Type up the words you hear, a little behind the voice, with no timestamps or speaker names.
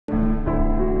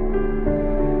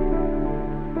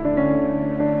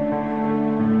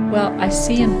Well, I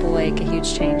see in Blake a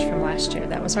huge change from last year.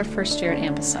 That was our first year at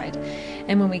Ambleside.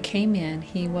 And when we came in,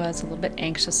 he was a little bit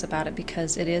anxious about it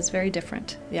because it is very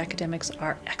different. The academics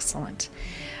are excellent,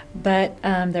 but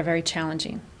they're very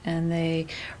challenging. And they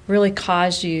really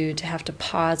cause you to have to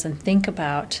pause and think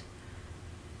about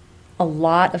a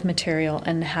lot of material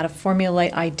and how to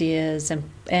formulate ideas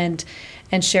and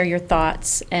share your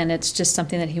thoughts. And it's just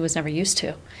something that he was never used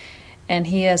to. And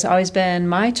he has always been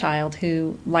my child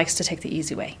who likes to take the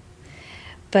easy way.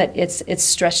 But it's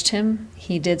stretched him.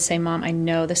 He did say, "Mom, I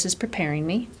know this is preparing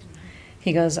me."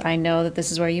 He goes, "I know that this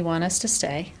is where you want us to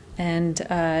stay." And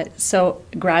so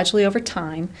gradually over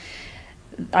time,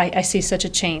 I see such a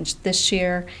change. This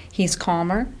year, he's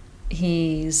calmer.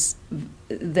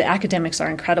 The academics are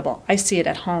incredible. I see it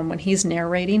at home when he's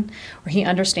narrating, or he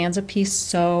understands a piece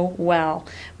so well.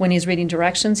 When he's reading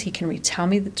directions, he can retell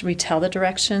the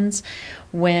directions.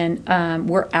 When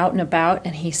we're out and about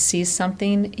and he sees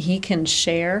something, he can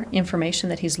share information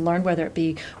that he's learned, whether it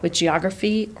be with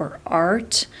geography or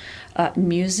art,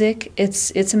 music.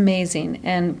 It's amazing.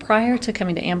 And prior to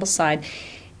coming to Ambleside,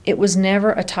 it was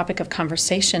never a topic of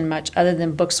conversation much other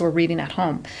than books we're reading at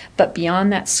home. But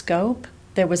beyond that scope,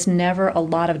 there was never a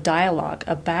lot of dialogue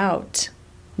about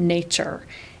nature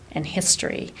and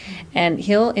history. And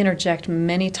he'll interject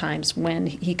many times when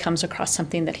he comes across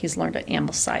something that he's learned at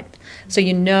Ambleside. So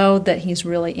you know that he's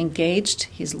really engaged,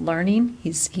 he's learning,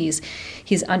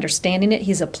 he's understanding it,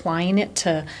 he's applying it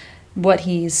to what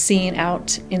he's seeing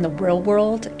out in the real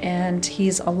world, and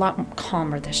he's a lot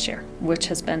calmer this year, which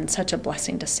has been such a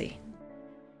blessing to see.